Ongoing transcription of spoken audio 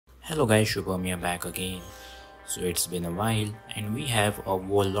Hello guys, Shubham here back again. So it's been a while and we have a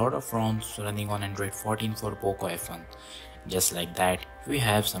whole lot of ROMs running on Android 14 for Poco F1. Just like that, we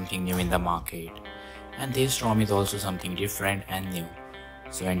have something new in the market. And this ROM is also something different and new.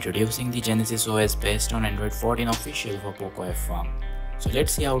 So introducing the Genesis OS based on Android 14 official for Poco F1. So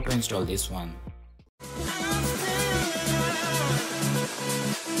let's see how to install this one.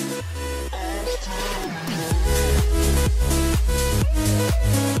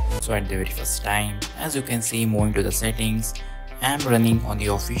 So at the very first time, as you can see, moving to the settings, I am running on the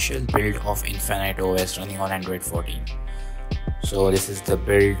official build of Infinite OS running on Android 14. So this is the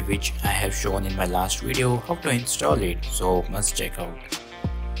build which I have shown in my last video how to install it, so must check out.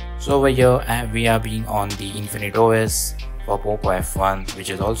 So over here we are being on the Infinite OS for Poco F1, which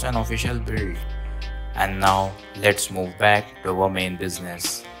is also an official build. And now let's move back to our main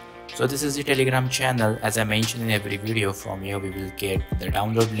business. So this is the Telegram channel. As I mentioned in every video, from here we will get the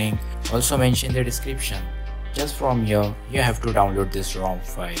download link, also mentioned in the description. Just from here you have to download this ROM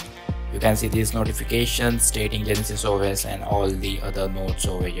file. You can see these notifications stating Genesis OS and all the other notes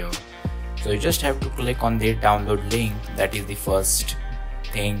over here. So you just have to click on the download link, that is the first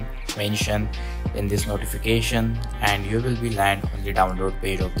thing mentioned in this notification, and you will be land on the download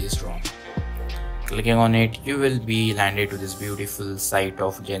page of this ROM. Clicking on it, you will be landed to this beautiful site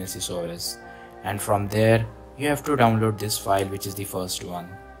of Genesis OS, and from there you have to download this file, which is the first one.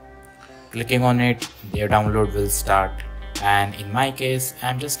 Clicking on it, their download will start, and in my case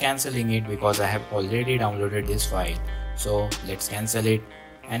I'm just cancelling it because I have already downloaded this file. So let's cancel it,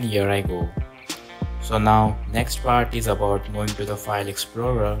 and here I go. So now next part is about moving to the file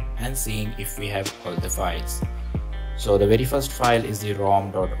explorer and seeing if we have all the files. So the very first file is the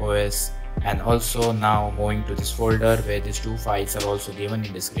rom.os, and also now moving to this folder where these two files are also given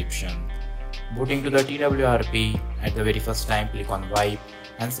in description. Booting to the TWRP, at the very first time click on wipe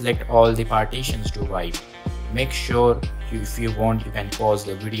and select all the partitions to wipe. Make sure if you want you can pause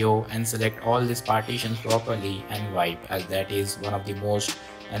the video and select all these partitions properly and wipe, as that is one of the most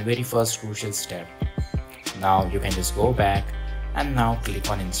and very first crucial step. Now you can just go back and now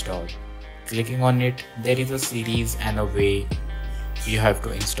click on install. Clicking on it, there is a series and a way you have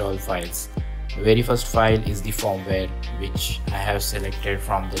to install files. The very first file is the firmware, which I have selected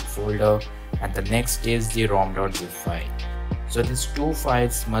from that folder, and the next is the rom.zip file. So these two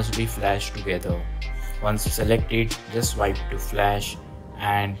files must be flashed together. Once you select it, just swipe to flash,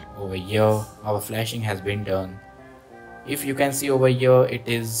 and over here our flashing has been done. If you can see over here, it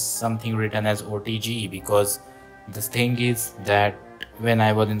is something written as OTG, because the thing is that when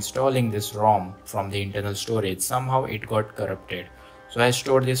I was installing this ROM from the internal storage, somehow it got corrupted. So I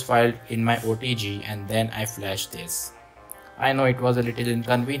stored this file in my OTG and then I flashed this. I know it was a little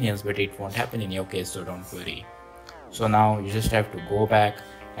inconvenience, but it won't happen in your case, so don't worry. So now you just have to go back,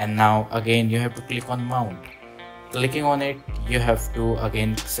 and now again you have to click on mount. Clicking on it, you have to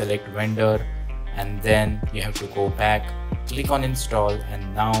again select vendor, and then you have to go back, click on install,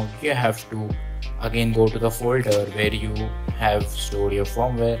 and now you have to again go to the folder where you have stored your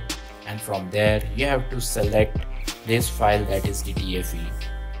firmware, and from there you have to select this file, that is the DFE.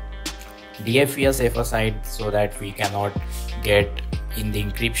 DFE is safer side so that we cannot get in the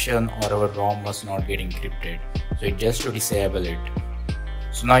encryption, or our ROM must not get encrypted. So it just to disable it.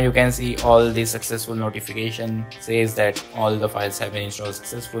 So now you can see all the successful notification says that all the files have been installed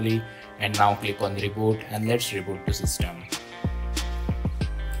successfully, and now click on reboot and let's reboot the system.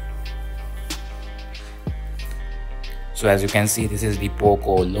 So as you can see, this is the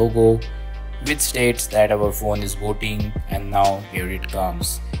Poco logo, which states that our phone is booting, and now here it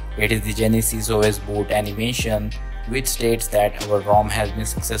comes. It is the Genesis OS boot animation, which states that our ROM has been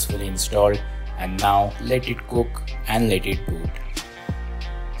successfully installed, and now let it cook and let it boot.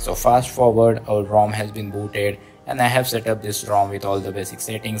 So fast forward, our ROM has been booted, and I have set up this ROM with all the basic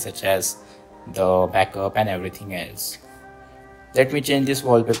settings such as the backup and everything else. Let me change this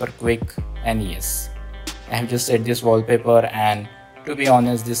wallpaper quick, and yes, I have just set this wallpaper, and to be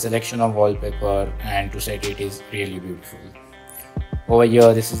honest, this selection of wallpaper and to set it is really beautiful. Over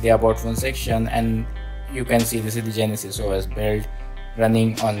here, this is the about phone section, and you can see this is the Genesis OS build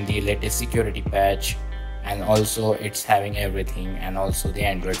running on the latest security patch, and also it's having everything, and also the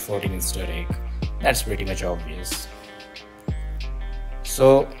Android 14 Easter egg. That's pretty much obvious.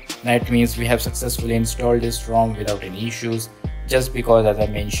 So that means we have successfully installed this ROM without any issues. Just because, as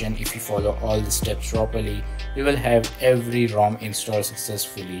I mentioned, if you follow all the steps properly, you will have every ROM installed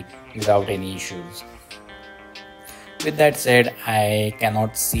successfully without any issues. With that said, I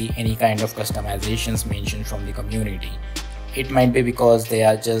cannot see any kind of customizations mentioned from the community. It might be because they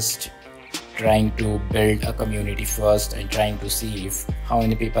are just trying to build a community first and trying to see if how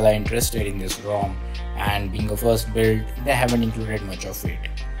many people are interested in this ROM, and being a first build, they haven't included much of it.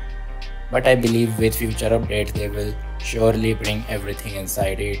 But I believe with future updates they will surely bring everything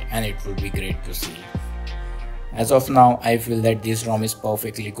inside it, and it will be great to see. As of now, I feel that this ROM is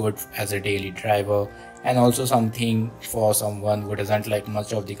perfectly good as a daily driver, and also something for someone who doesn't like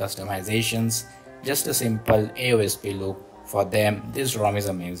much of the customizations, just a simple AOSP look. For them, this ROM is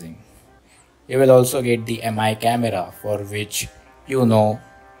amazing. You will also get the MI camera, for which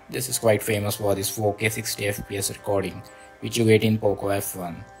this is quite famous for this 4K 60 FPS recording, which you get in Poco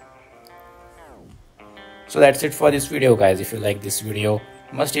F1. So that's it for this video guys. If you like this video,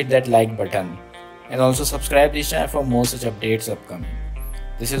 must hit that like button and also subscribe this channel for more such updates upcoming.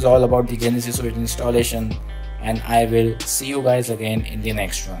 This is all about the Genesis OS installation, and I will see you guys again in the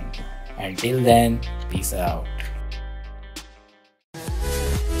next one. Until then, peace out.